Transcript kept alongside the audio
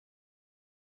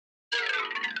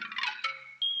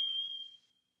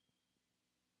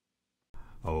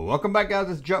Oh, welcome back, guys.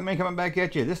 It's Junkman coming back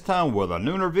at you, this time with a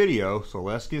nooner video, so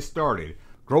let's get started.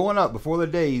 Growing up before the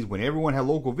days when everyone had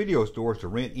local video stores to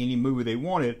rent any movie they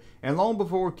wanted, and long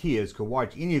before kids could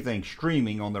watch anything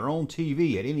streaming on their own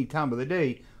TV at any time of the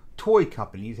day, toy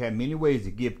companies had many ways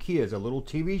to give kids a little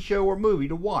TV show or movie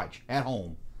to watch at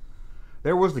home.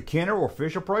 There was the Kenner or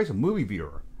Fisher-Price movie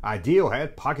viewer. Ideal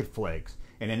had Pocket Flex,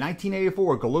 and in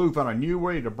 1984, Galoob found a new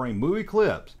way to bring movie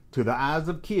clips to the eyes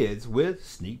of kids with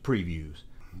sneak previews.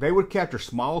 They would capture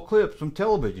small clips from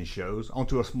television shows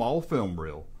onto a small film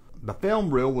reel. The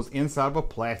film reel was inside of a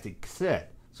plastic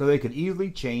cassette, so they could easily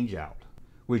change out.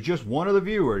 With just one of the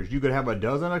viewers, you could have a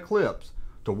dozen of clips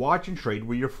to watch and trade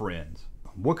with your friends.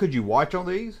 What could you watch on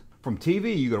these? From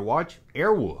TV, you could watch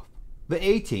Airwolf, The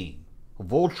A-Team,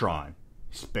 Voltron,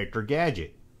 Spectre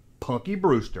Gadget, Punky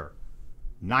Brewster,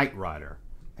 Knight Rider.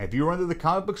 If you were into the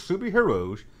comic book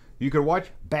superheroes, you could watch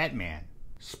Batman,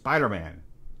 Spider-Man,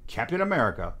 Captain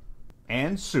America,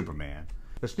 and Superman.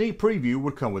 The sneak preview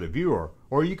would come with a viewer,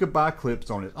 or you could buy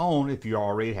clips on its own if you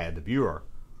already had the viewer.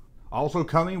 Also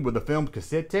coming with the film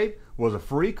cassette tape was a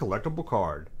free collectible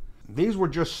card. These were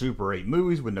just Super 8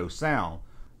 movies with no sound.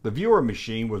 The viewer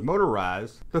machine was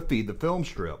motorized to feed the film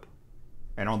strip,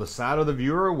 and on the side of the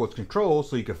viewer was controls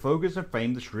so you could focus and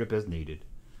frame the strip as needed.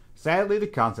 Sadly, the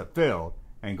concept failed,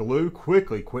 and Galoob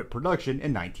quickly quit production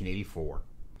in 1984.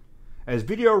 As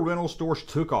video rental stores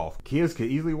took off, kids could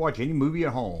easily watch any movie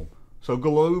at home, so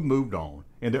Galoob moved on.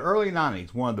 In the early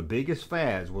 90s, one of the biggest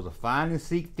fads was a find and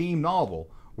seek themed novel,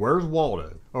 Where's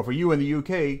Waldo? Or for you in the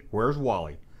UK, Where's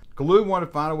Wally? Galoob wanted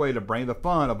to find a way to bring the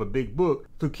fun of a big book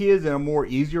to kids in a more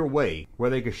easier way, where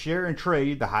they could share and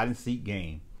trade the hide and seek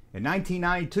game. In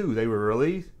 1992, they would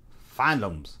release Find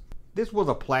Ems. This was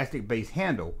a plastic-based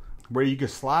handle where you could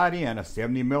slide in a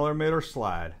 70mm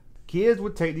slide. Kids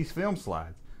would take these film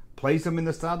slides, place them in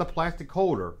the side of the plastic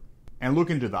holder, and look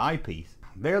into the eyepiece.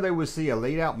 There they would see a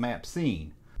laid out map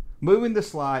scene. Moving the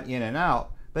slide in and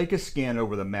out, they could scan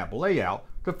over the map layout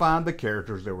to find the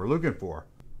characters they were looking for.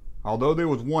 Although there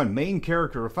was one main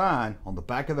character to find, on the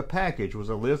back of the package was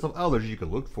a list of others you could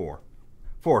look for.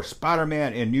 For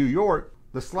Spider-Man in New York,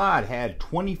 the slide had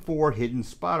 24 hidden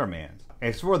Spider-Mans.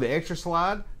 As for the extra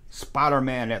slide,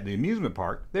 Spider-Man at the amusement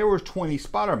park, there was 20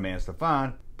 Spider-Mans to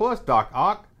find, plus Doc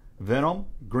Ock, Venom,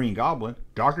 Green Goblin,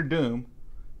 Doctor Doom,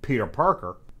 Peter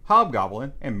Parker,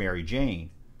 Hobgoblin, and Mary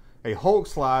Jane. A Hulk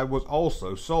slide was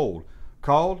also sold,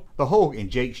 called The Hulk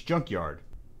in Jake's Junkyard.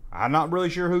 I'm not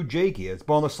really sure who Jake is,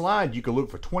 but on the slide you could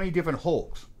look for 20 different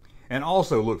Hulks, and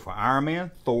also look for Iron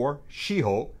Man, Thor,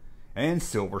 She-Hulk, and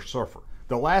Silver Surfer.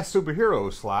 The last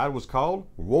superhero slide was called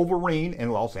Wolverine in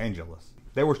Los Angeles.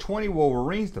 There were 20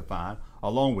 Wolverines to find,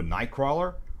 along with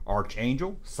Nightcrawler,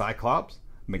 Archangel, Cyclops,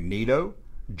 Magneto,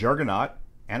 Juggernaut,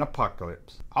 and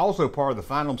Apocalypse. Also part of the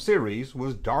Find Ems series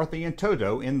was Dorothy and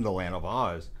Toto in the Land of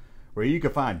Oz, where you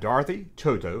could find Dorothy,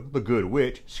 Toto, the Good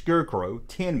Witch, Scarecrow,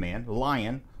 Tin Man,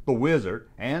 Lion, the Wizard,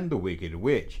 and the Wicked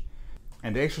Witch.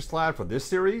 And the extra slide for this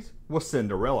series was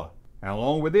Cinderella. And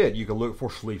along with it, you could look for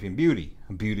Sleeping Beauty,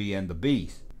 Beauty and the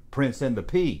Beast, Prince and the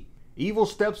Pea, Evil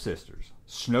Stepsisters,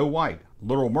 Snow White,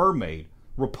 Little Mermaid,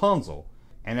 Rapunzel,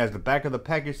 and as the back of the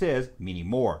package says, many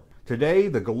more. Today,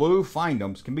 the Galoob Find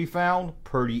Ems can be found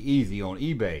pretty easy on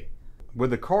eBay, with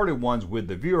the carded ones with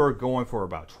the viewer going for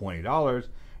about $20,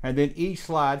 and then each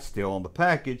slide still on the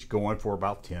package going for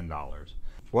about $10.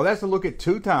 Well, that's a look at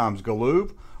 2 times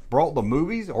Galoob brought the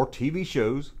movies or TV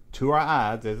shows to our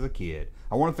eyes as a kid.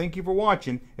 I want to thank you for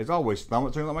watching. As always,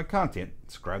 thumbs up my content,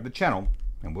 subscribe to the channel,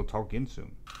 and we'll talk again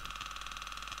soon.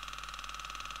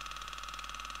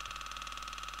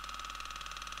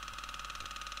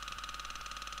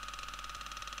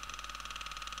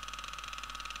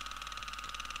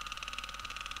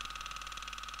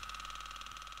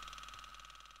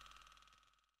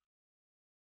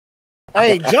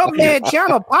 Hey, Junkman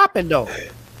channel popping though.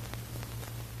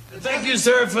 Thank you,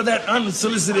 sir, for that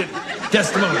unsolicited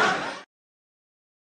testimony.